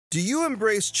Do you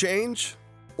embrace change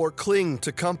or cling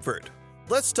to comfort?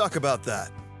 Let's talk about that.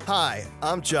 Hi,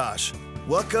 I'm Josh.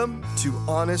 Welcome to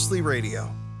Honestly Radio.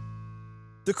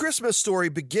 The Christmas story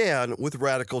began with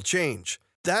radical change.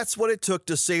 That's what it took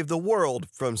to save the world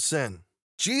from sin.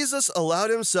 Jesus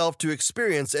allowed himself to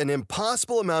experience an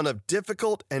impossible amount of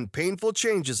difficult and painful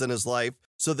changes in his life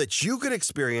so that you could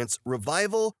experience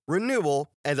revival,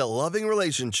 renewal, and a loving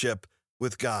relationship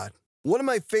with God. One of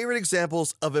my favorite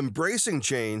examples of embracing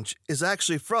change is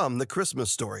actually from the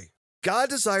Christmas story. God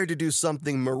desired to do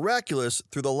something miraculous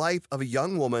through the life of a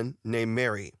young woman named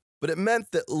Mary, but it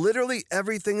meant that literally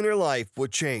everything in her life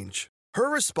would change. Her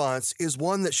response is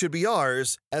one that should be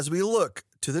ours as we look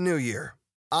to the new year.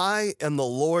 I am the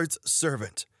Lord's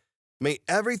servant. May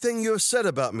everything you have said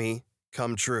about me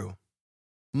come true.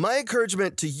 My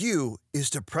encouragement to you is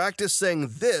to practice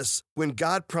saying this when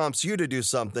God prompts you to do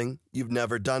something you've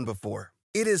never done before.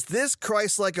 It is this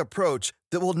Christ-like approach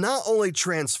that will not only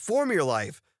transform your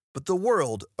life, but the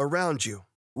world around you.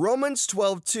 Romans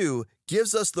 12:2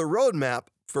 gives us the roadmap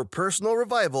for personal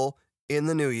revival in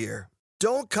the new year.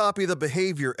 Don't copy the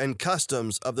behavior and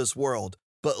customs of this world,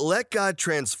 but let God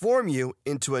transform you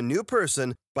into a new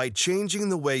person by changing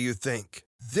the way you think.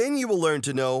 Then you will learn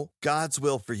to know God's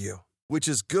will for you, which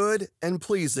is good and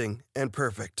pleasing and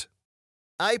perfect.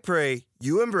 I pray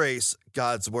you embrace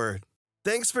God's Word.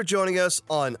 Thanks for joining us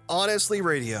on Honestly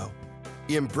Radio.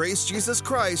 Embrace Jesus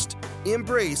Christ.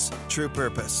 Embrace true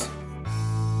purpose.